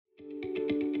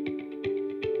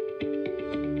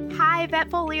Hi,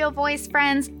 Vetfolio Voice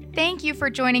friends. Thank you for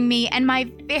joining me and my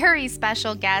very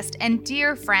special guest and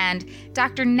dear friend,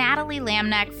 Dr. Natalie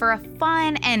Lamneck, for a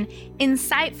fun and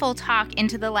insightful talk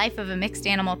into the life of a mixed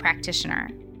animal practitioner.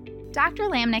 Dr.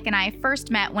 Lamneck and I first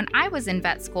met when I was in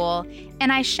vet school,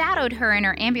 and I shadowed her in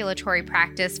her ambulatory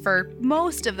practice for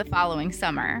most of the following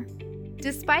summer.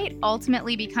 Despite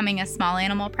ultimately becoming a small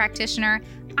animal practitioner,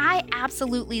 I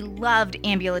absolutely loved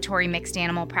ambulatory mixed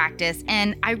animal practice,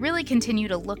 and I really continue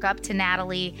to look up to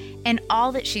Natalie and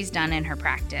all that she's done in her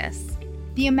practice.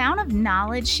 The amount of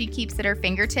knowledge she keeps at her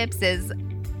fingertips is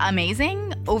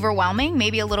amazing, overwhelming,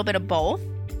 maybe a little bit of both.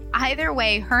 Either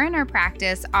way, her and her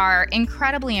practice are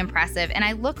incredibly impressive, and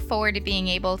I look forward to being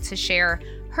able to share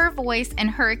her voice and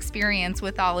her experience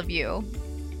with all of you.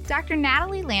 Dr.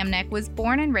 Natalie Lamneck was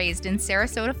born and raised in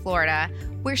Sarasota, Florida,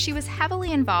 where she was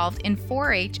heavily involved in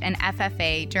 4-H and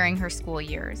FFA during her school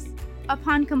years.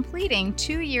 Upon completing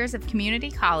 2 years of community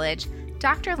college,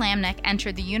 Dr. Lamneck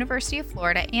entered the University of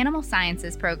Florida Animal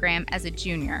Sciences program as a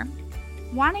junior.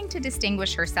 Wanting to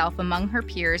distinguish herself among her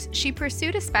peers, she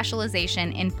pursued a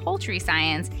specialization in poultry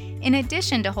science in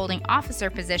addition to holding officer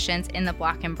positions in the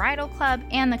Block and Bridle Club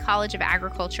and the College of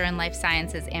Agriculture and Life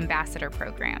Sciences Ambassador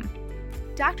Program.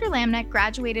 Dr. Lamneck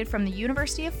graduated from the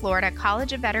University of Florida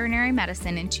College of Veterinary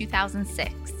Medicine in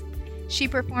 2006. She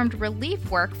performed relief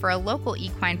work for a local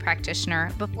equine practitioner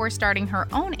before starting her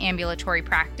own ambulatory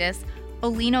practice,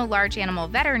 Olino Large Animal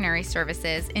Veterinary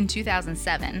Services, in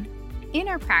 2007. In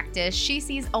her practice, she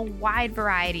sees a wide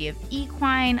variety of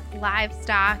equine,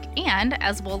 livestock, and,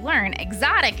 as we'll learn,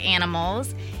 exotic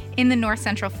animals in the North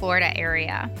Central Florida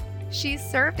area. She's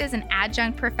served as an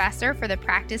adjunct professor for the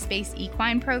practice-based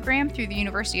equine program through the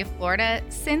University of Florida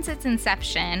since its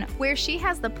inception, where she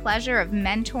has the pleasure of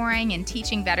mentoring and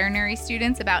teaching veterinary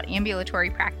students about ambulatory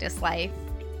practice life.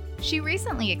 She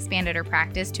recently expanded her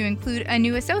practice to include a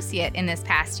new associate in this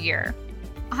past year.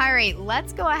 All right,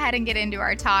 let's go ahead and get into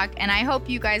our talk, and I hope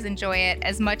you guys enjoy it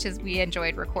as much as we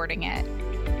enjoyed recording it.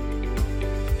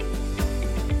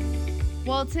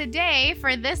 Well, today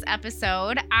for this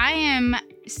episode, I am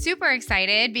super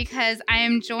excited because I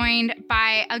am joined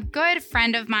by a good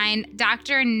friend of mine,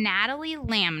 Dr. Natalie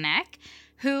Lamneck,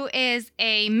 who is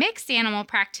a mixed animal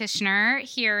practitioner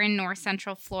here in North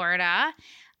Central Florida.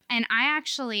 And I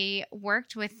actually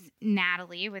worked with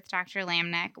Natalie, with Dr.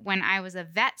 Lamneck, when I was a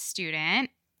vet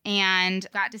student and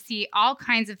got to see all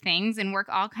kinds of things and work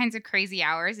all kinds of crazy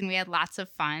hours, and we had lots of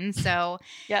fun. So,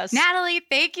 yes, Natalie,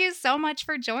 thank you so much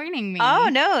for joining me. Oh,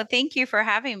 no, thank you for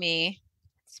having me.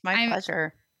 It's my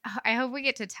pleasure. I hope we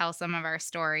get to tell some of our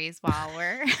stories while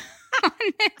we're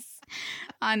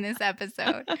on this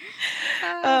episode.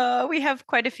 We have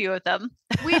quite a few of them.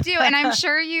 We do, and I'm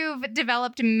sure you've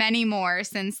developed many more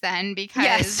since then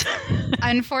because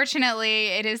unfortunately,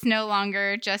 it is no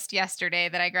longer just yesterday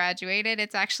that I graduated.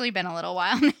 It's actually been a little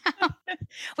while now.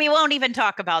 We won't even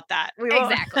talk about that.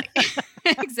 Exactly.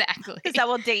 Exactly. Because that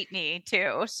will date me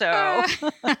too. So,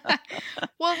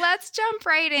 well, let's jump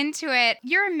right into it.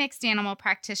 You're a mixed animal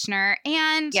practitioner,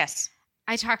 and yes,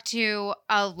 I talk to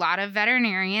a lot of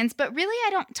veterinarians, but really I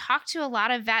don't talk to a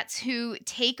lot of vets who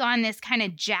take on this kind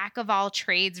of jack of all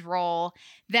trades role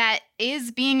that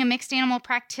is being a mixed animal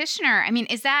practitioner. I mean,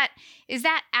 is that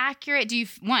accurate? Do you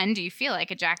feel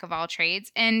like a jack of all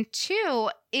trades? And two,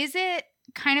 is it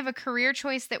kind of a career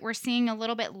choice that we're seeing a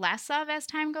little bit less of as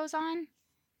time goes on?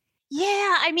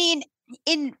 Yeah, I mean,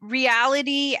 in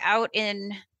reality, out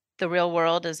in the real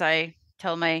world, as I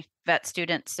tell my vet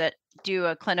students that do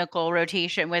a clinical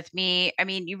rotation with me, I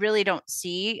mean, you really don't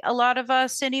see a lot of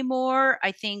us anymore.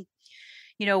 I think,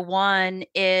 one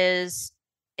is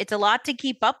it's a lot to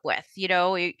keep up with.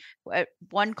 At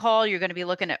one call, you're going to be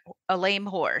looking at a lame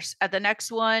horse. At the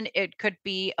next one, it could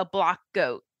be a block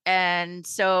goat. And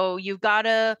so you've got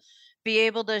to be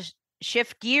able to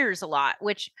shift gears a lot,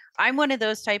 which I'm one of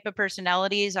those type of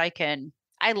personalities. I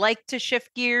like to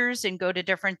shift gears and go to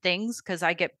different things because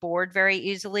I get bored very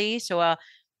easily. So a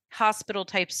hospital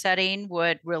type setting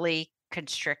would really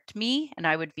constrict me and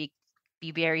I would be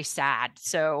very sad.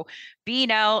 So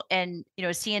being out and,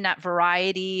 seeing that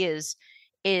variety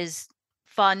is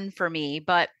fun for me,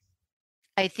 but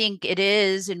I think it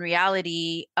is in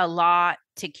reality a lot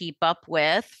to keep up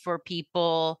with for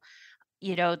people,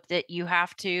 that you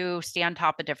have to stay on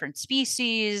top of different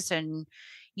species and,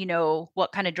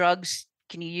 what kind of drugs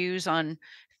can you use on,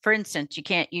 for instance, you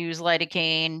can't use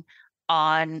lidocaine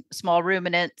on small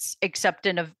ruminants, except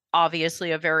in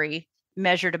obviously a very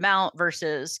measured amount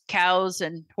versus cows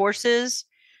and horses.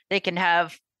 They can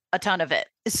have a ton of it.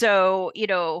 So,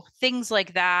 things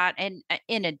like that. And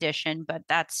in addition, but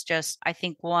that's just, I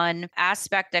think, one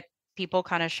aspect that people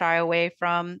kind of shy away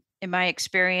from in my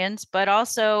experience. But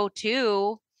also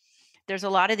too, there's a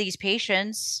lot of these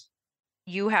patients,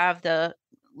 you have the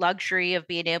luxury of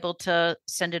being able to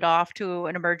send it off to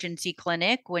an emergency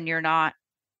clinic when you're not,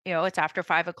 it's after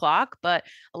 5 o'clock. But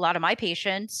a lot of my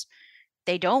patients,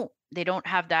 they don't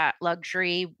have that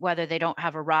luxury, whether they don't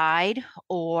have a ride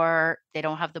or they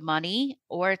don't have the money,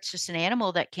 or it's just an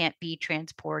animal that can't be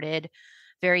transported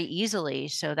very easily.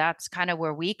 So that's kind of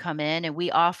where we come in, and we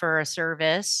offer a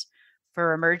service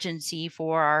for emergency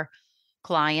for our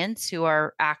clients who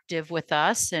are active with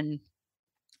us. And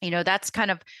that's kind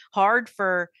of hard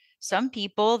for some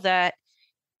people, that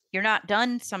you're not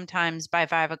done sometimes by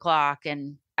 5 o'clock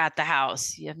and at the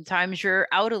house. Sometimes you're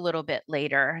out a little bit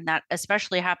later. And that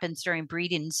especially happens during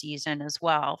breeding season as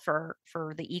well for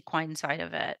the equine side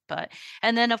of it.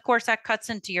 And then of course that cuts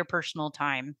into your personal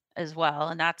time as well.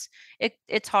 And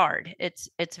it's hard.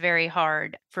 It's very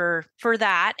hard for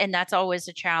that. And that's always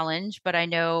a challenge. But I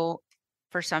know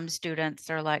for some students,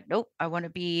 they're like, nope, I want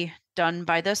to be done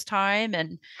by this time.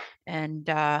 And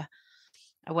I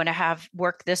want to have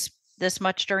work this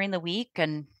much during the week.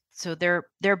 And so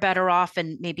they're better off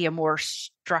in maybe a more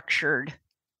structured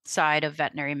side of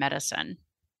veterinary medicine.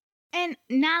 And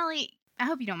Natalie, I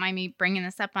hope you don't mind me bringing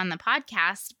this up on the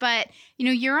podcast, but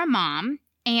you're a mom.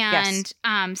 And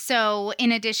Yes. So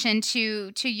in addition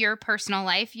to your personal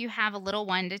life, you have a little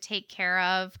one to take care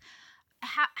of.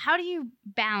 How do you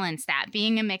balance that,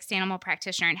 being a mixed animal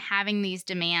practitioner and having these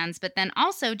demands, but then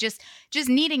also just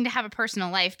needing to have a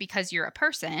personal life because you're a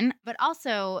person, but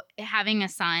also having a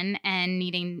son and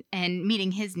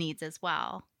meeting his needs as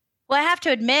well? Well, I have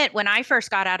to admit, when I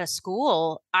first got out of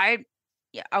school,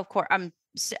 of course,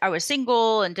 I was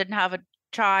single and didn't have a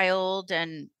child,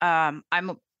 and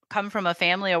I'm come from a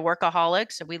family of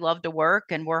workaholics, and we love to work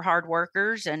and we're hard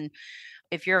workers. And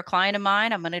if you're a client of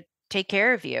mine, I'm going to take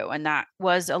care of you. And that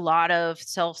was a lot of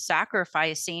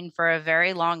self-sacrificing for a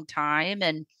very long time.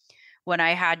 And when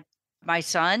I had my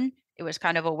son, it was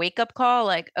kind of a wake-up call,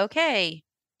 like, okay,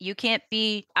 you can't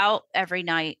be out every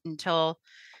night until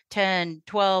 10,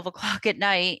 12 o'clock at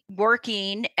night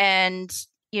working, and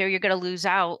you're going to lose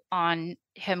out on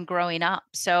him growing up.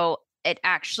 So it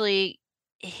actually,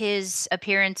 his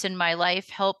appearance in my life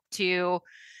helped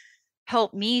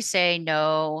me say,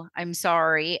 no, I'm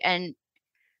sorry. And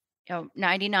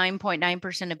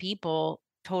 99.9% of people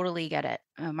totally get it.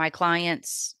 A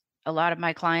lot of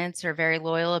my clients are very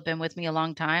loyal, have been with me a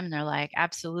long time, and they're like,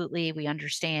 absolutely, we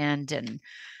understand. And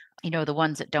the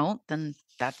ones that don't, then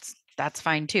that's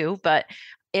fine too. But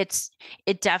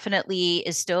it definitely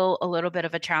is still a little bit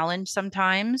of a challenge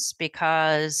sometimes,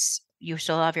 because you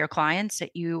still have your clients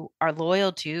that you are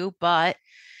loyal to, but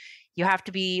you have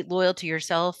to be loyal to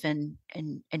yourself and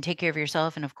take care of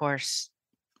yourself, and of course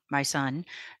my son.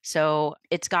 So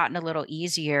it's gotten a little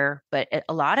easier, but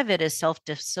a lot of it is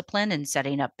self-discipline and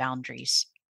setting up boundaries.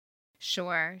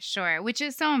 Sure. Which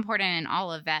is so important in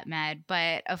all of vet med,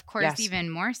 but of course, Yes. even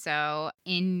more so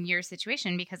in your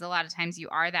situation, because a lot of times you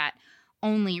are that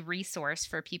only resource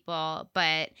for people,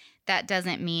 but that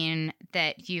doesn't mean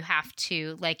that you have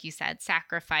to, like you said,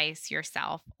 sacrifice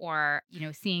yourself, or,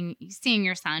 seeing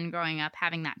your son growing up,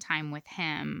 having that time with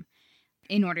him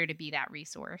in order to be that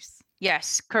resource.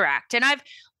 Yes, correct. And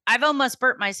I've almost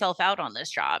burnt myself out on this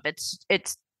job.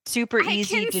 It's super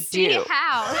easy to do.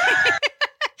 How.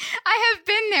 I have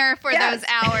been there for those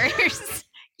hours.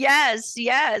 Yes.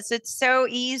 It's so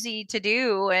easy to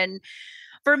do. And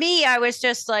for me, I was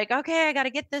just like, okay, I got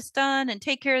to get this done and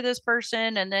take care of this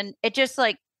person. And then it just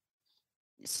like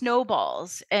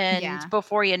snowballs. And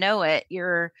before you know it,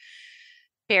 you're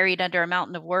buried under a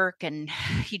mountain of work, and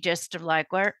you just are like,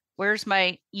 where's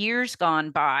my years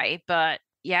gone by? But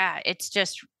yeah, it's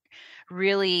just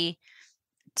really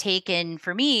taken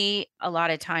for me a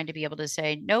lot of time to be able to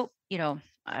say, nope,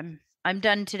 I'm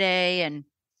done today, and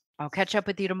I'll catch up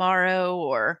with you tomorrow,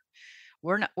 or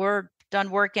we're done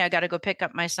working. I got to go pick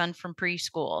up my son from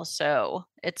preschool. So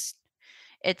it's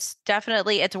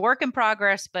definitely, it's a work in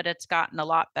progress, but it's gotten a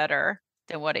lot better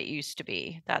than what it used to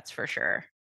be. That's for sure.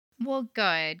 Well,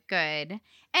 good.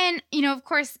 And, of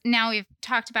course, now we've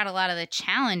talked about a lot of the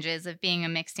challenges of being a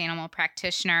mixed animal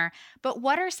practitioner, but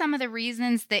what are some of the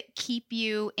reasons that keep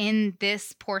you in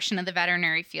this portion of the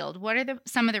veterinary field? What are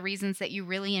some of the reasons that you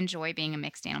really enjoy being a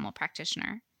mixed animal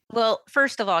practitioner? Well,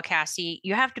 first of all, Cassie,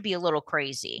 you have to be a little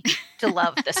crazy to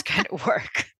love this kind of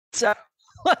work. So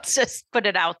let's just put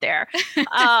it out there.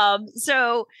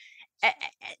 So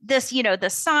this, the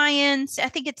science, I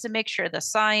think it's a mixture of the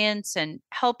science and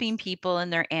helping people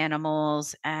and their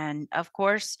animals. And of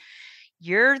course,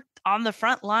 you're on the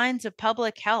front lines of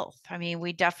public health. I mean,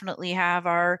 we definitely have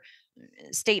our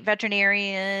state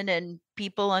veterinarian and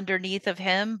people underneath of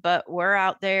him, but we're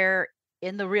out there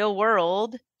in the real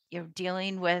world,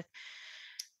 dealing with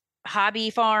hobby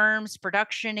farms,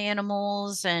 production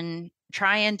animals, and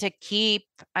trying to keep,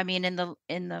 I mean, in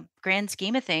the grand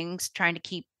scheme of things, trying to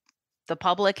keep the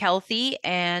public healthy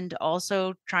and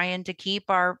also trying to keep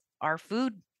our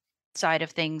food side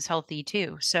of things healthy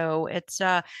too. So it's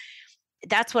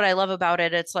that's what I love about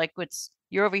it. It's like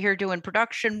you're over here doing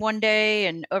production one day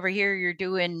and over here you're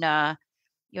doing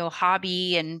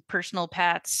hobby and personal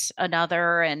pets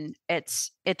another, and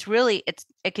it's really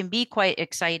it can be quite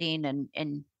exciting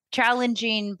and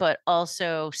challenging, but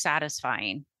also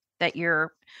satisfying that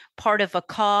you're part of a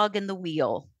cog in the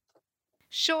wheel.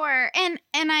 Sure. And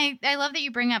I love that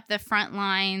you bring up the front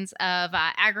lines of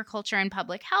agriculture and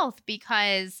public health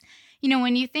because,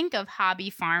 when you think of hobby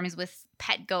farms with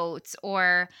pet goats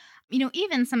or,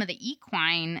 even some of the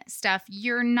equine stuff,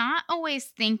 you're not always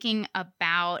thinking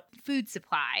about food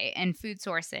supply and food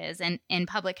sources and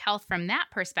public health from that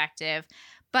perspective.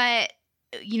 But,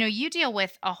 you deal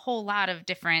with a whole lot of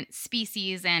different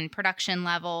species and production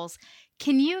levels.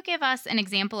 Can you give us an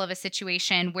example of a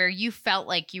situation where you felt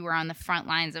like you were on the front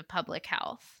lines of public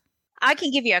health? I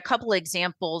can give you a couple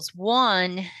examples.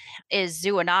 One is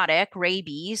zoonotic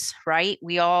rabies, right?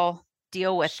 We all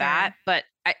deal with that, Sure. but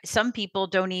some people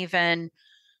don't even,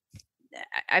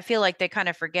 I feel like they kind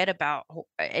of forget about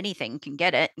anything can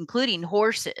get it, including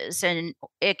horses, and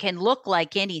it can look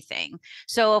like anything.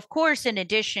 So, of course, in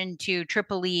addition to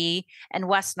Triple E and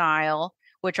West Nile,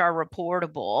 which are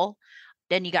reportable,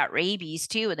 then you got rabies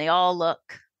too, and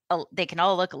they can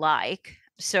all look alike.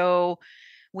 So,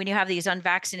 when you have these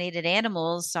unvaccinated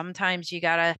animals, sometimes you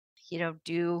gotta,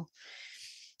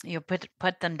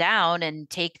 put them down and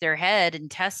take their head and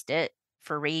test it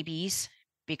for rabies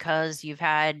because you've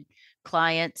had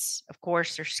clients, of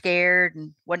course, are scared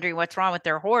and wondering what's wrong with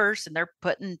their horse, and they're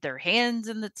putting their hands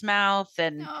in its mouth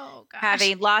and Oh, gosh.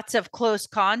 having lots of close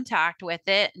contact with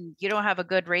it, and you don't have a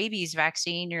good rabies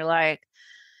vaccine. You're like,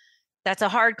 that's a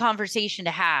hard conversation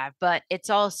to have, but it's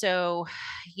also,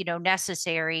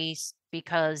 necessary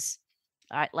because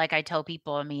like I tell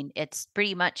people, I mean, it's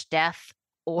pretty much death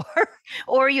or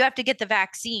or you have to get the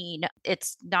vaccine.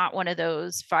 It's not one of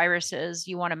those viruses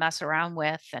you want to mess around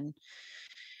with, and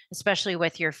especially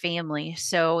with your family.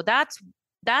 So that's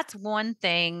one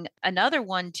thing. Another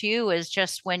one too is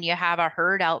just when you have a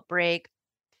herd outbreak.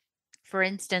 For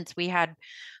instance, we had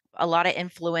a lot of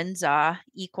influenza.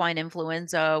 Equine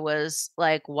influenza was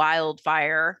like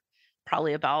wildfire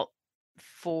probably about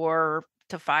 4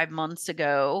 to 5 months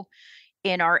ago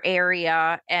in our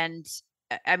area. And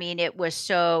I mean, it was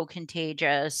so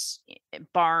contagious.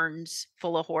 Barns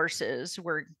full of horses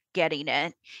were getting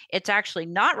it. It's actually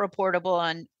not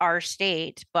reportable in our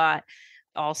state, but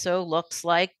also looks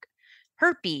like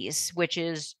herpes, which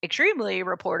is extremely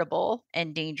reportable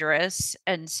and dangerous.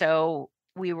 And so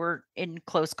we were in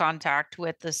close contact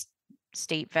with the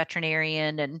state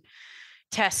veterinarian and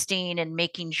testing and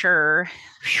making sure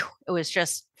it was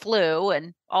just flu,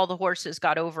 and all the horses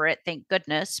got over it, thank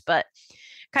goodness. But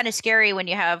kind of scary when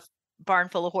you have barn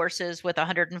full of horses with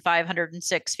 105,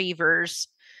 106 fevers.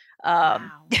 Wow.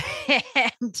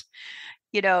 And,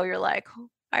 you're like,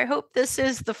 I hope this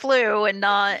is the flu and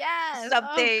not Yes. Oh,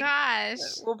 something gosh.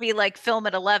 will be like film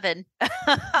at 11.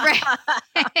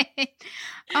 Right.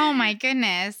 Oh, my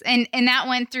goodness. And that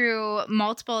went through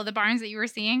multiple of the barns that you were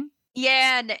seeing?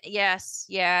 Yeah. Yes.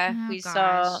 Yeah. Oh, We saw,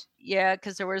 gosh. yeah,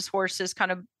 because there was horses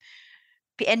kind of,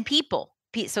 and people.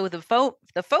 So the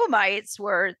fomites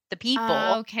were the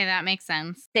people. Okay, that makes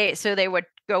sense. They would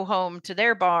go home to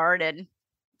their barn and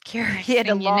carry Next it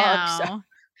thing you along. So know.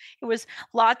 it was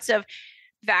lots of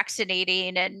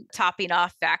vaccinating and topping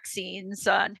off vaccines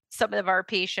on some of our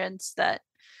patients that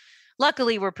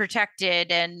luckily were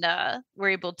protected and were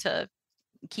able to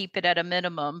keep it at a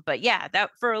minimum. But yeah, that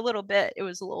for a little bit, it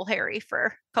was a little hairy for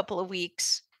a couple of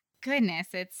weeks. Goodness,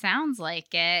 it sounds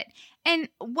like it. And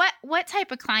what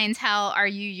type of clientele are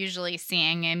you usually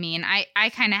seeing? I mean, I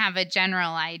kind of have a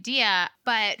general idea,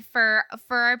 but for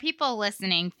our people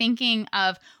listening, thinking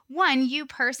of one, you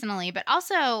personally, but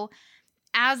also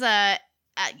as a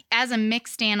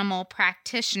mixed animal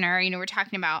practitioner, we're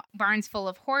talking about barns full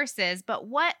of horses, but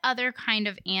what other kind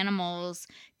of animals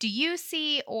do you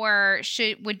see or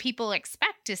would people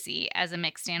expect to see as a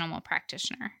mixed animal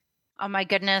practitioner? Oh my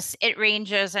goodness. It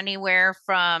ranges anywhere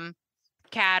from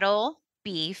cattle,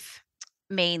 beef,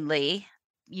 mainly.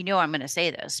 I'm going to say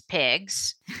this,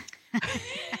 pigs.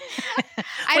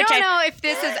 I don't know if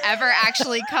this has ever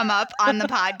actually come up on the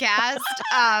podcast.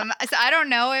 So I don't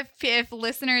know if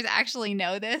listeners actually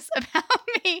know this about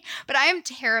me, but I am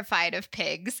terrified of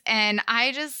pigs. And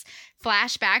I just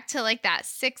flash back to like that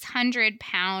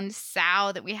 600-pound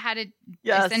sow that we had to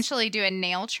essentially do a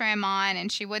nail trim on,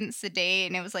 and she wouldn't sedate.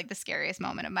 And it was like the scariest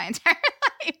moment of my entire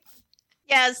life.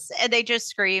 Yes, and they just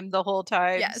scream the whole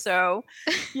time. Yes. So,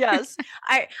 yes,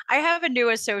 I have a new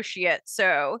associate,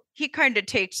 so he kind of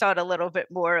takes on a little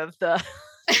bit more of the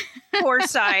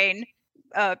porcine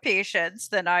patients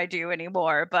than I do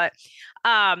anymore. But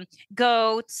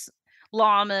goats,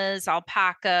 llamas,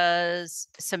 alpacas,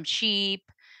 some sheep,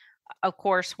 of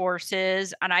course,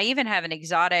 horses, and I even have an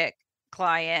exotic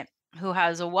client who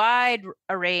has a wide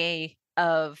array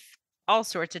of all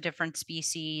sorts of different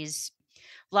species.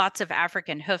 Lots of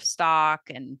African hoof stock,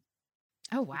 and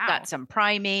got some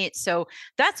primates. So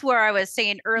that's where I was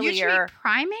saying earlier. You treat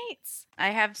primates?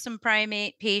 I have some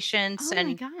primate patients. Oh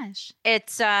my gosh.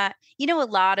 It's, a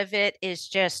lot of it is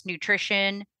just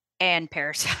nutrition and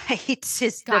parasites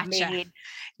is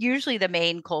usually the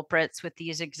main culprits with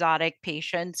these exotic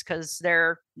patients, because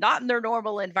they're not in their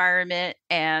normal environment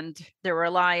and they're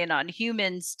relying on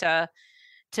humans to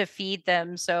feed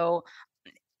them. So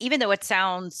even though it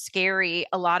sounds scary,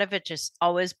 a lot of it just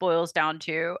always boils down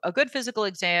to a good physical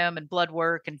exam and blood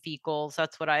work and fecals.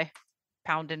 That's what I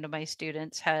pound into my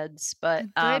students' heads. But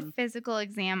a good physical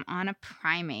exam on a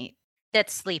primate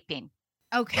that's sleeping.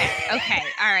 Okay.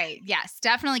 All right. Yes,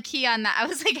 definitely key on that. I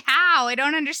was like, how? I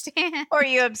don't understand. Or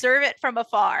you observe it from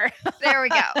afar. There we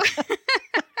go.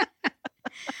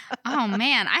 Oh,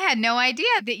 man. I had no idea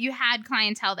that you had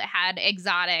clientele that had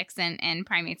exotics and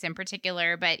primates in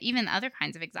particular, but even other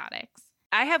kinds of exotics.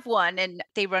 I have one, and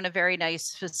they run a very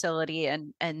nice facility.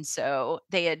 And so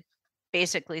they had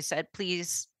basically said,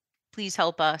 please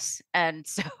help us. And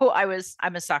so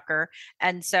I'm a sucker.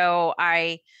 And so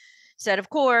I said, of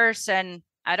course. And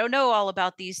I don't know all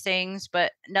about these things,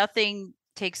 but nothing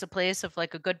takes the place of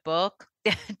like a good book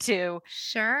to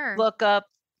look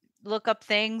up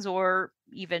things, or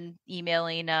even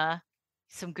emailing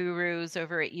some gurus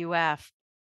over at UF.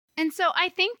 And so I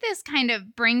think this kind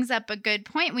of brings up a good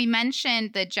point. We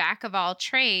mentioned the jack of all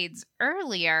trades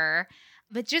earlier,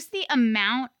 but just the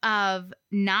amount of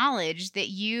knowledge that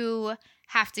you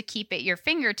have to keep at your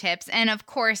fingertips. And of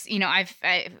course,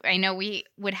 I know we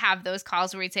would have those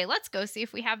calls where we'd say, let's go see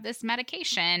if we have this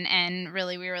medication. And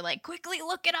really we were like, quickly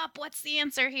look it up. What's the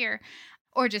answer here?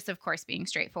 Or just, of course, being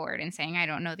straightforward and saying, I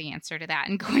don't know the answer to that,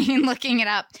 and going and looking it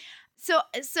up. So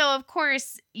of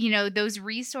course, those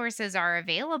resources are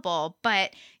available,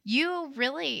 but you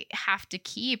really have to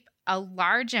keep a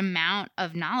large amount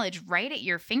of knowledge right at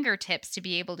your fingertips to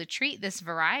be able to treat this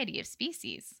variety of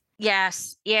species.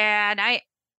 Yes. Yeah. And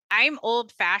I'm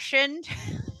old fashioned.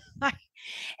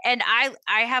 And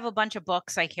I have a bunch of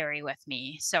books I carry with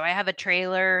me. So I have a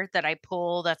trailer that I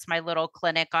pull. That's my little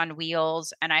clinic on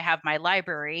wheels. And I have my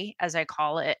library, as I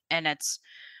call it. And it's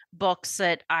books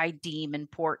that I deem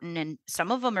important. And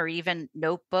some of them are even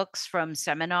notebooks from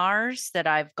seminars that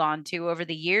I've gone to over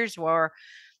the years, where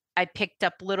I picked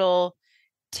up little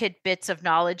tidbits of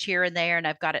knowledge here and there, and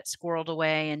I've got it squirreled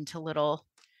away into little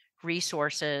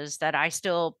resources that I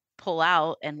still pull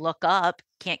out and look up.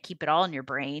 Can't keep it all in your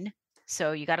brain.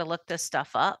 So you got to look this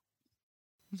stuff up.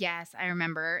 Yes, I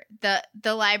remember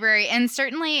the library, and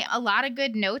certainly a lot of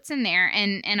good notes in there.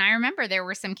 And I remember there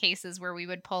were some cases where we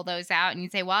would pull those out and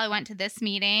you'd say, well, I went to this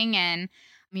meeting and,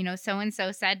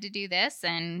 so-and-so said to do this.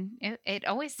 And it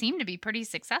always seemed to be pretty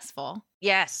successful.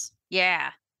 Yes.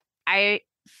 Yeah. I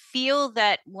feel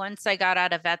that once I got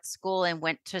out of vet school and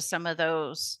went to some of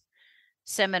those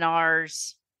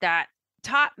seminars that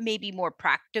taught maybe more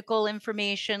practical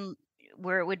information,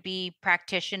 where it would be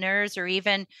practitioners, or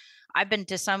even I've been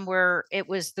to some where it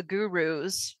was the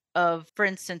gurus of, for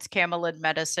instance, camelid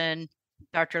medicine.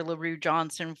 Dr. LaRue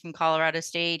Johnson from Colorado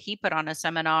State, he put on a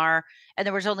seminar, and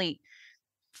there was only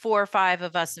 4 or 5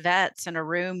 of us vets in a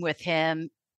room with him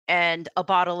and a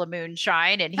bottle of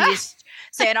moonshine. And he's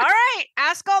saying, all right,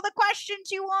 ask all the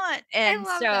questions you want. And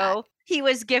so he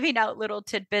was giving out little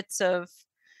tidbits of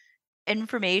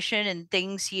information and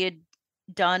things he had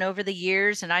done over the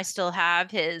years. And I still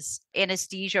have his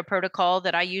anesthesia protocol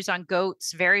that I use on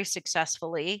goats very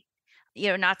successfully.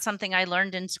 Not something I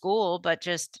learned in school, but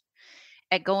just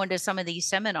at going to some of these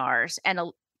seminars. And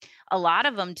a lot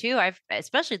of them too,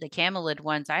 especially the camelid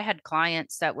ones, I had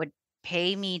clients that would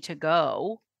pay me to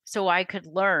go so I could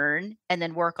learn and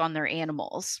then work on their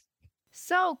animals.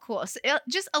 So cool. So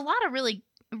just a lot of really,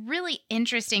 really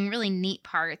interesting, really neat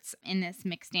parts in this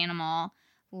mixed animal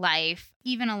life,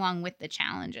 even along with the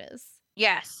challenges.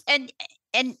 Yes. And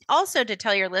And also to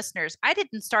tell your listeners, I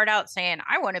didn't start out saying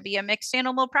I want to be a mixed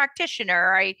animal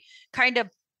practitioner. I kind of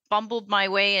bumbled my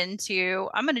way into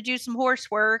I'm going to do some horse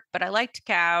work, but I liked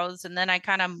cows, and then I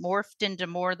kind of morphed into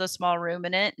more of the small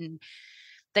ruminant and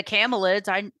the camelids.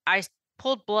 I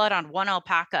pulled blood on one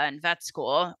alpaca in vet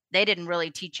school. They didn't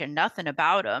really teach you nothing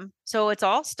about them. So it's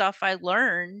all stuff I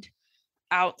learned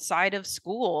outside of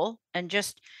school, and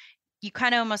just you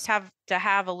kind of almost have to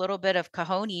have a little bit of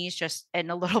cojones, just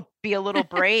and be a little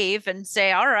brave and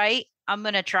say, all right, I'm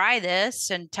going to try this,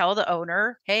 and tell the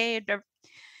owner, hey, I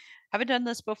haven't done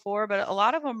this before. But a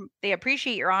lot of them, they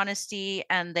appreciate your honesty,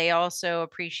 and they also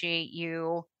appreciate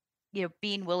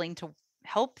being willing to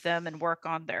help them and work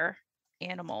on their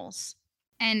animals.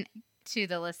 And to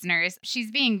the listeners,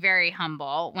 she's being very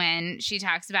humble when she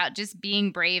talks about just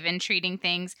being brave and treating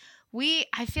things.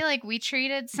 I feel like we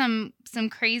treated some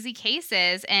crazy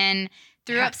cases and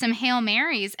threw up some Hail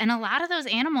Marys, and a lot of those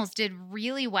animals did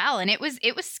really well. And it was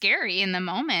scary in the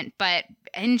moment, but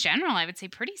in general, I would say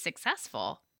pretty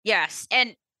successful. Yes.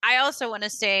 And I also want to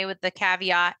say, with the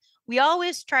caveat, we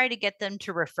always try to get them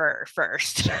to refer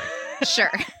first.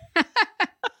 Sure.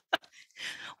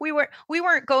 We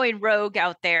weren't going rogue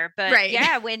out there, but right.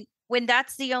 Yeah, when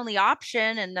that's the only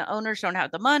option and the owners don't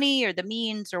have the money or the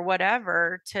means or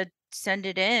whatever to send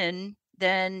it in,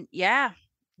 then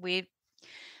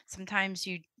sometimes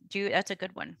you do. That's a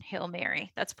good one. Hail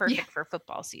Mary. That's perfect for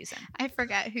football season. I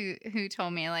forgot who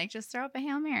told me, like, just throw up a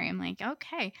Hail Mary. I'm like,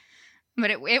 okay.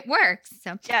 But it works.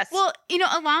 So yes. Well,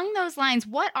 along those lines,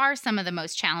 what are some of the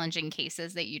most challenging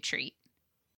cases that you treat?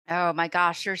 Oh my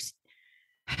gosh,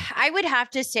 I would have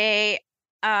to say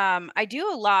I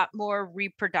do a lot more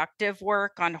reproductive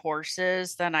work on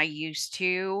horses than I used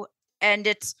to. And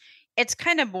it's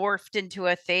kind of morphed into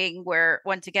a thing where,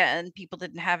 once again, people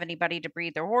didn't have anybody to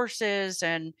breed their horses,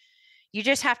 and you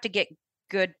just have to get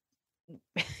good.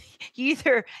 you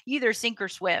either sink or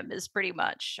swim is pretty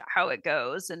much how it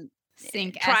goes. And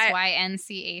sink,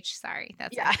 SYNCH. Sorry,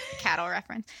 that's a cattle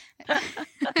reference.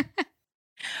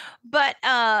 But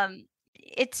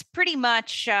it's pretty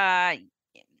much trial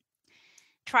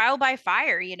by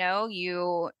fire.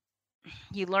 You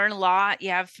learn a lot. You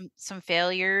have some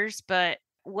failures, but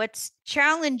what's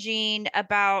challenging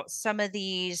about some of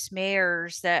these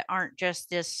mares that aren't just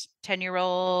this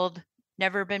 10-year-old,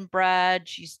 never been bred,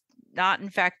 she's not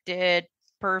infected,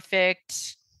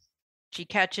 perfect, she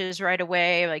catches right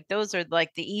away, like those are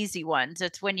like the easy ones.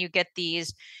 It's when you get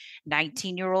these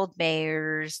 19-year-old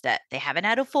mares that they haven't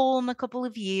had a foal in a couple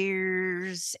of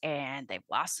years and they've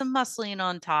lost some muscling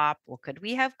on top. Well, could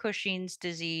we have Cushing's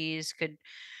disease?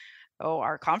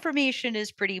 Our conformation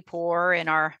is pretty poor in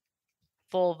our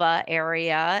vulva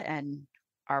area, and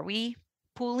are we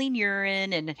pooling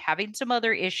urine and having some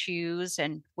other issues?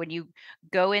 And when you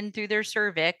go in through their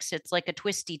cervix, it's like a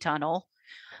twisty tunnel.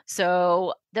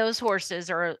 So those horses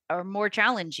are more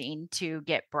challenging to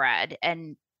get bred.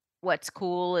 And what's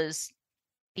cool is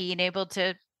being able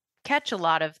to catch a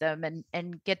lot of them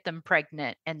and get them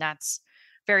pregnant. And that's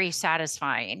very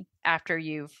satisfying after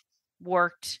you've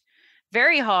worked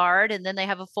very hard, and then they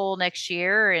have a foal next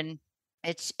year, and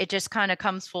it just kind of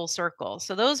comes full circle.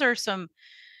 So those are some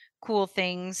cool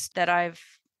things that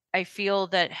I feel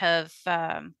that have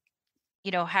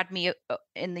had me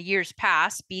in the years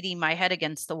past beating my head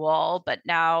against the wall, but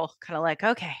now kind of like,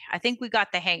 okay, I think we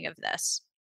got the hang of this.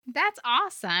 That's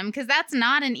awesome, because that's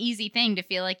not an easy thing to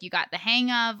feel like you got the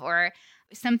hang of, or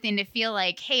something to feel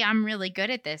like, hey, I'm really good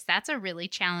at this. That's a really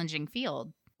challenging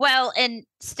field. Well, and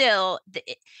still,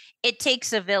 it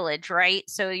takes a village, right?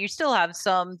 So you still have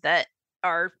some that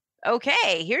are,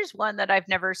 okay, here's one that I've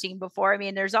never seen before. I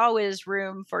mean, there's always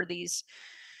room for these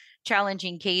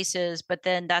challenging cases, but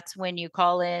then that's when you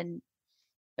call in,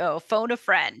 phone a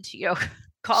friend,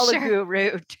 call a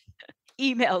guru,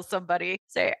 email somebody,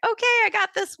 say, okay, I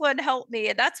got this one, help me.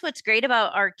 And that's what's great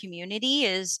about our community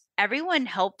is everyone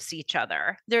helps each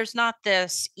other. There's not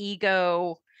this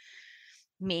ego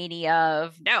mania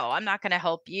of, no, I'm not going to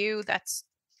help you, that's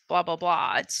blah, blah,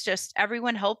 blah. It's just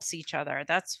everyone helps each other.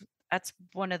 That's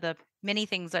one of the many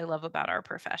things I love about our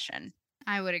profession.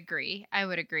 I would agree.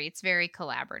 It's very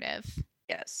collaborative.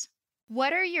 Yes.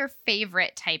 What are your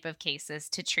favorite type of cases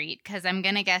to treat? Because I'm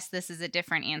going to guess this is a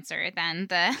different answer than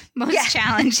the most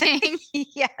challenging.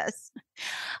 Yes.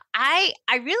 I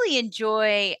really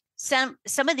enjoy some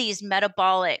of these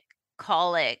metabolic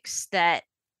colics that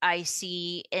I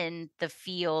see in the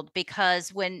field,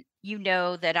 because when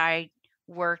that I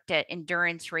worked at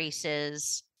endurance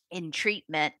races in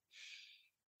treatment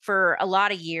for a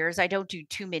lot of years. I don't do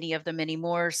too many of them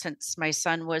anymore since my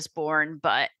son was born,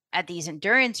 but at these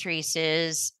endurance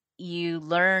races, you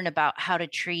learn about how to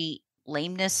treat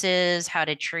lamenesses, how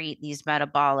to treat these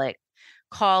metabolic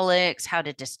colics, how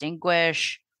to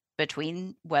distinguish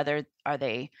between whether are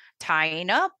they tying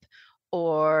up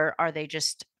or are they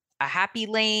just a happy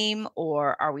lame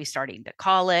or are we starting to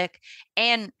colic,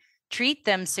 and treat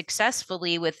them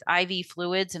successfully with IV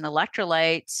fluids and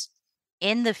electrolytes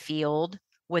in the field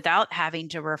without having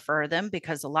to refer them,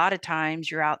 because a lot of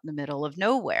times you're out in the middle of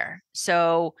nowhere.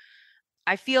 So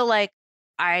I feel like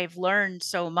I've learned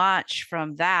so much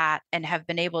from that and have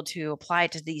been able to apply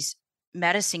it to these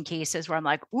medicine cases where I'm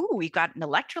like, ooh, we've got an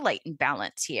electrolyte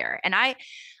imbalance here. And I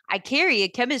carry a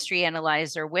chemistry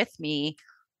analyzer with me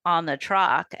on the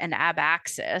truck, an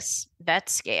Abaxis vet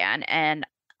scan. And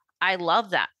I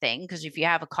love that thing because if you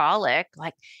have a colic,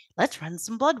 like, let's run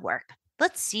some blood work.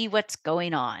 Let's see what's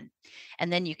going on.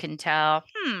 And then you can tell,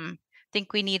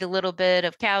 think we need a little bit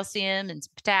of calcium and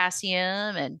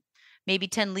potassium, and maybe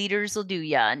 10 liters will do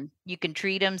ya. And you can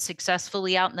treat them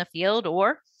successfully out in the field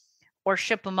or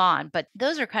ship them on. But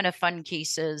those are kind of fun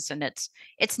cases. And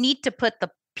it's neat to put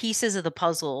the pieces of the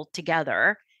puzzle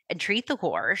together and treat the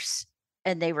horse,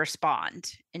 and they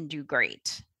respond and do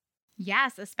great.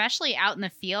 Yes, especially out in the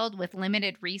field with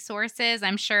limited resources.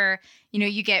 I'm sure,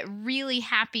 you get really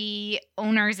happy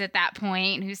owners at that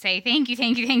point who say, thank you,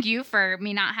 thank you, thank you for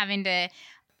me not having to,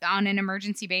 on an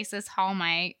emergency basis, haul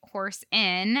my horse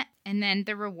in. And then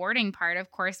the rewarding part, of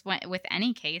course, with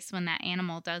any case, when that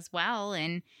animal does well.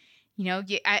 And,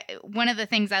 one of the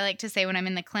things I like to say when I'm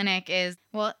in the clinic is,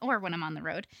 or when I'm on the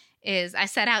road, is I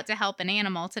set out to help an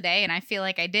animal today and I feel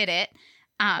like I did it.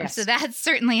 Yes. So that's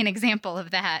certainly an example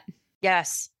of that.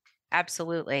 Yes,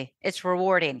 absolutely. It's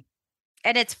rewarding.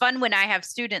 And it's fun when I have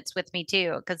students with me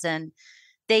too, because then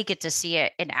they get to see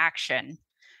it in action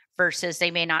versus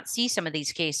they may not see some of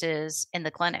these cases in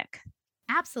the clinic.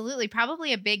 Absolutely.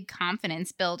 Probably a big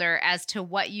confidence builder as to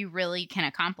what you really can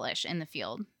accomplish in the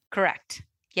field. Correct.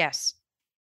 Yes.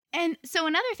 And so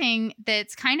another thing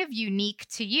that's kind of unique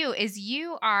to you is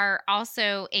you are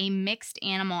also a mixed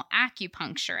animal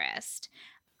acupuncturist.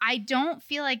 I don't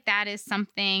feel like that is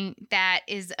something that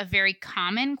is a very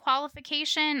common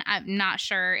qualification. I'm not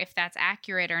sure if that's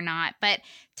accurate or not, but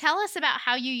tell us about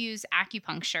how you use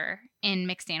acupuncture in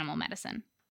mixed animal medicine.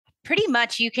 Pretty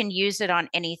much you can use it on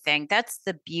anything. That's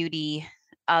the beauty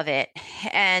of it.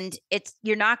 And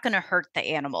you're not going to hurt the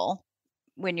animal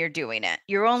when you're doing it.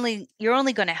 You're only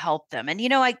going to help them. And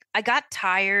I got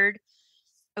tired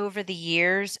over the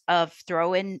years of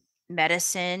throwing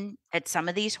medicine at some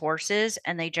of these horses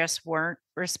and they just weren't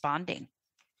responding.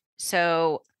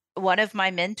 So one of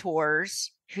my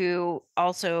mentors, who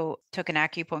also took an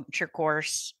acupuncture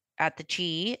course at the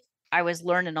Chi, I was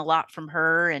learning a lot from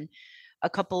her and a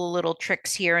couple of little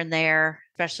tricks here and there,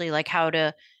 especially like how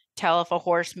to tell if a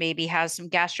horse maybe has some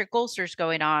gastric ulcers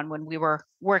going on when we were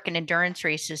working endurance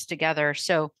races together.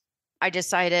 So I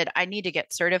decided I need to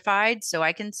get certified so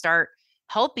I can start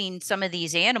helping some of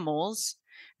these animals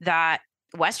that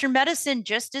Western medicine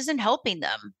just isn't helping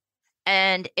them.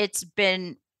 And it's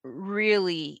been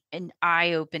really an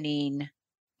eye-opening,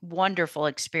 wonderful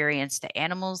experience. The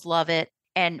animals love it.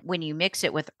 And when you mix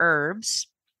it with herbs,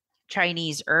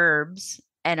 Chinese herbs,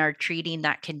 and are treating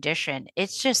that condition,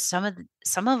 it's just some of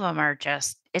them are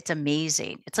just, it's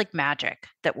amazing. It's like magic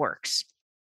that works.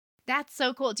 That's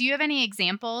so cool. Do you have any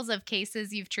examples of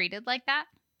cases you've treated like that?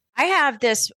 I have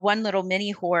this one little mini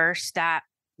horse, that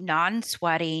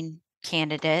non-sweating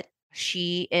candidate.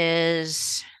 She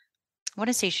is, I want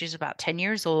to say she's about 10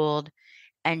 years old,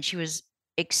 and she was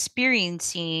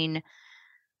experiencing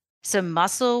some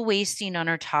muscle wasting on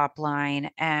her top line,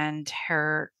 and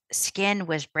her skin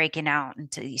was breaking out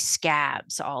into these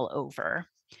scabs all over.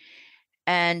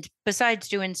 And besides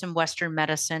doing some Western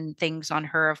medicine things on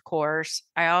her, of course,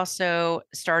 I also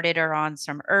started her on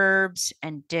some herbs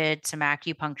and did some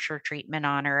acupuncture treatment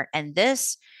on her. And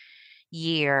this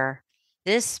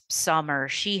summer,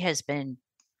 she has been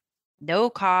no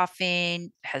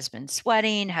coughing, has been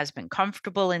sweating, has been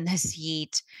comfortable in this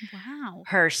heat. Wow.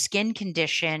 Her skin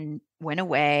condition went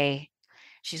away.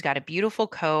 She's got a beautiful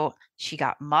coat. She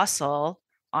got muscle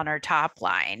on her top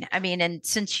line. I mean, and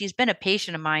since she's been a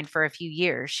patient of mine for a few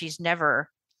years, she's never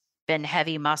been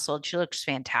heavy muscled. She looks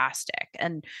fantastic.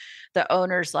 And the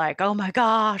owner's like, oh my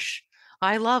gosh,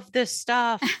 I love this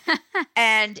stuff.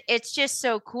 And it's just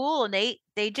so cool. And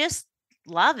they just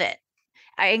love it.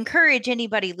 I encourage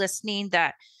anybody listening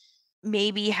that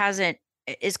maybe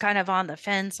is kind of on the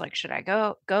fence, like, should I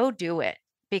go do it?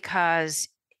 Because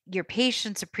your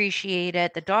patients appreciate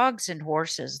it. The dogs and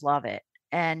horses love it.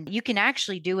 And you can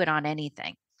actually do it on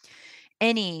anything,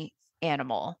 any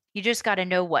animal. You just got to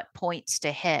know what points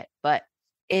to hit. But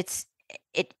it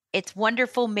it's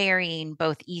wonderful marrying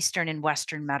both Eastern and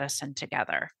Western medicine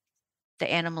together.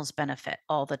 The animals benefit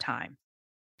all the time.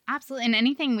 Absolutely. And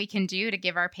anything we can do to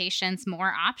give our patients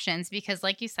more options, because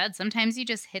like you said, sometimes you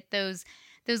just hit those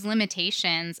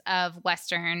limitations of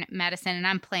Western medicine. And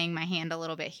I'm playing my hand a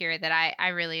little bit here that I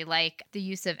really like the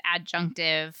use of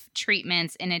adjunctive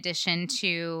treatments in addition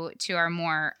to our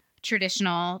more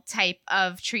traditional type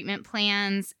of treatment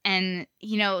plans. And,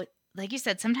 like you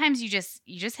said, sometimes you just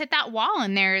hit that wall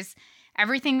and there's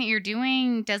everything that you're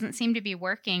doing doesn't seem to be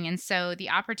working. And so the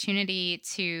opportunity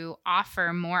to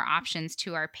offer more options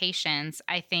to our patients,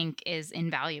 I think, is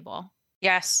invaluable.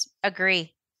 Yes,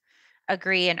 agree.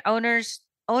 And owners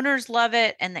love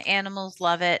it and the animals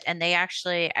love it. And they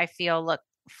actually, I feel, look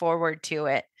forward to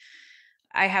it.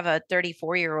 I have a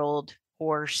 34-year-old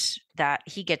horse that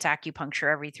he gets acupuncture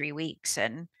every 3 weeks,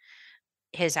 and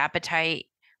his appetite,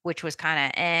 which was kind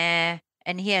of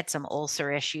and he had some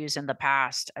ulcer issues in the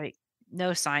past.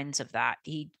 No signs of that.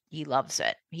 He loves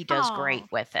it. He does great Oh,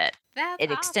 with it. that's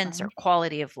It extends their awesome.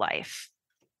 quality of life.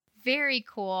 Very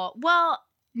cool. Well,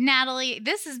 Natalie,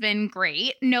 this has been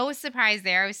great. No surprise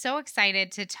there. I was so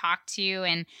excited to talk to you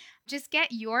and just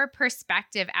get your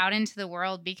perspective out into the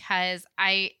world, because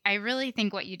I really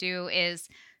think what you do is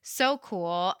so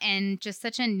cool and just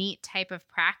such a neat type of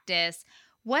practice.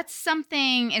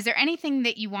 Is there anything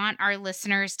that you want our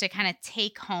listeners to kind of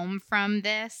take home from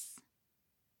this?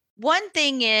 One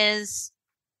thing is,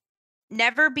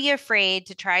 never be afraid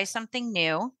to try something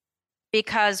new,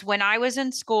 because when I was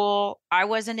in school, I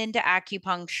wasn't into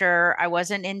acupuncture. I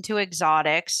wasn't into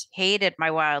exotics, hated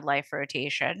my wildlife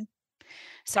rotation.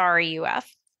 Sorry,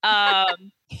 UF.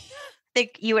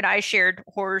 Think you and I shared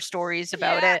horror stories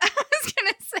about Yeah, it I was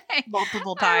gonna say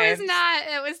multiple times.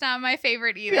 It was not my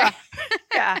favorite either. Yeah.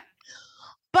 Yeah.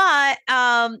 But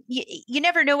you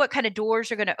never know what kind of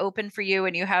doors are going to open for you.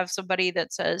 And you have somebody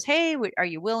that says, hey, are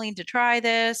you willing to try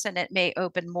this? And it may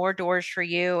open more doors for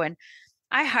you. And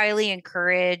I highly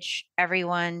encourage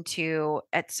everyone to,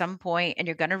 at some point, and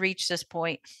you're going to reach this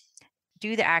point,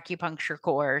 do the acupuncture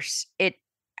course.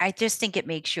 I just think it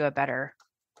makes you a better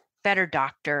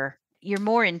doctor. You're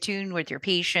more in tune with your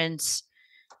patients,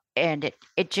 and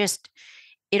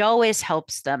it always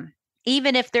helps them,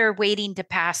 even if they're waiting to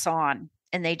pass on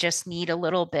and they just need a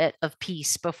little bit of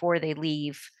peace before they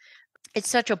leave. It's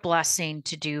such a blessing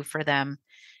to do for them.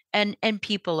 And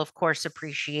people, of course,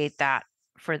 appreciate that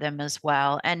for them as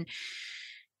well. And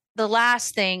the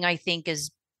last thing I think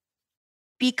is,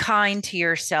 be kind to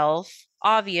yourself.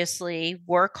 Obviously,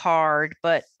 work hard,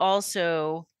 but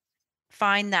also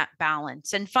find that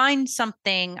balance and find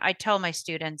something. I tell my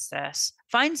students this: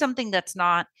 find something that's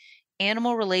not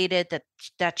animal related,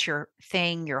 that's your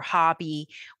thing, your hobby,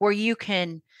 where you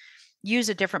can use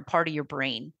a different part of your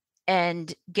brain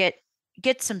and get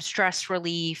some stress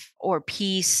relief or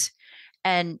peace,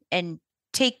 and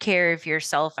take care of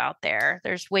yourself out there.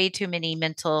 There's way too many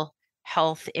mental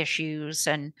health issues,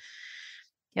 and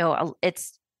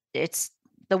it's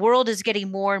the world is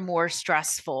getting more and more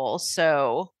stressful,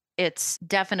 so it's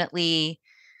definitely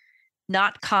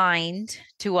not kind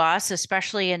to us,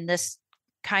 especially in this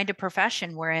kind of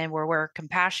profession we're in, where we're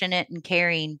compassionate and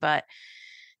caring. But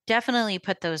definitely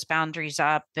put those boundaries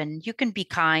up, and you can be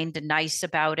kind and nice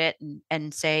about it,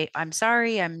 and say, I'm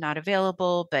sorry, I'm not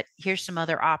available, but here's some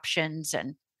other options,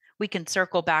 and we can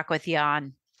circle back with you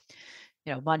on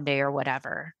Monday or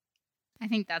whatever. I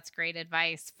think that's great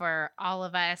advice for all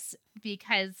of us,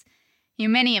 because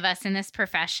many of us in this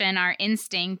profession, our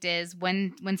instinct is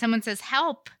when someone says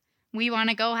help, we want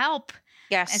to go help.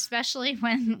 Yes. Especially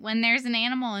when there's an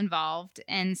animal involved.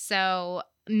 And so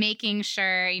making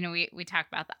sure, we talk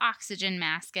about the oxygen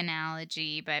mask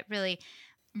analogy, but really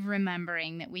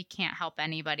remembering that we can't help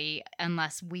anybody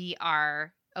unless we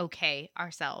are okay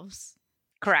ourselves.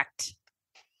 Correct.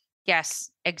 Yes,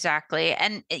 exactly.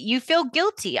 And you feel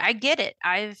guilty. I get it.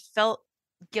 I've felt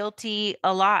guilty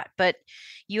a lot, but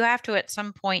you have to, at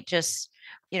some point, just,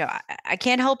 I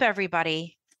can't help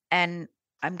everybody, and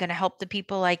I'm going to help the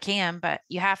people I can, but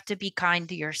you have to be kind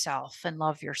to yourself and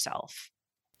love yourself.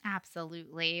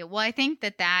 Absolutely. Well, I think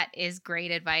that is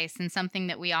great advice and something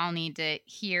that we all need to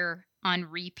hear on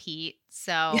repeat.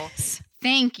 So Yes.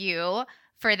 Thank you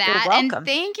for that. You're welcome. And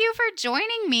thank you for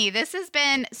joining me. This has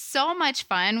been so much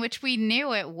fun, which we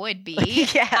knew it would be.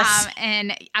 Yes.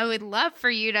 And I would love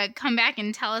for you to come back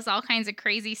and tell us all kinds of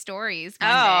crazy stories one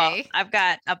day. I've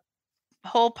got a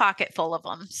whole pocket full of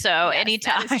them. So yes,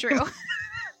 anytime. That is true.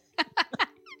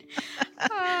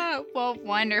 Well,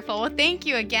 wonderful. Well, thank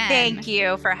you again. Thank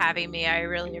you for having me. I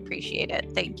really appreciate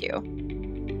it. Thank you.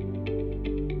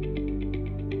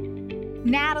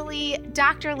 Natalie,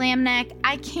 Dr. Lamneck,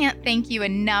 I can't thank you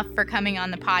enough for coming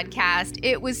on the podcast.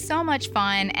 It was so much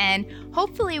fun, and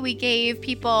hopefully we gave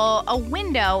people a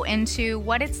window into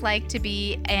what it's like to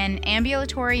be an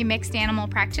ambulatory mixed animal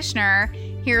practitioner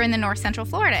here in the North Central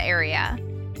Florida area.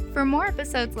 For more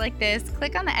episodes like this,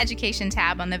 click on the Education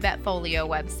tab on the Vetfolio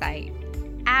website.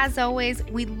 As always,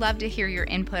 we'd love to hear your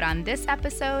input on this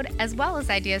episode, as well as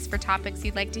ideas for topics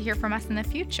you'd like to hear from us in the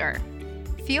future.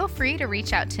 Feel free to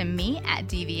reach out to me at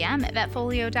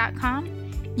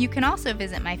dvm@vetfolio.com. You can also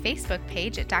visit my Facebook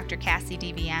page at Dr. Cassi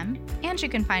DVM, and you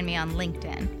can find me on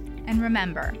LinkedIn. And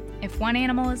remember, if one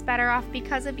animal is better off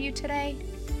because of you today,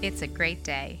 it's a great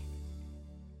day.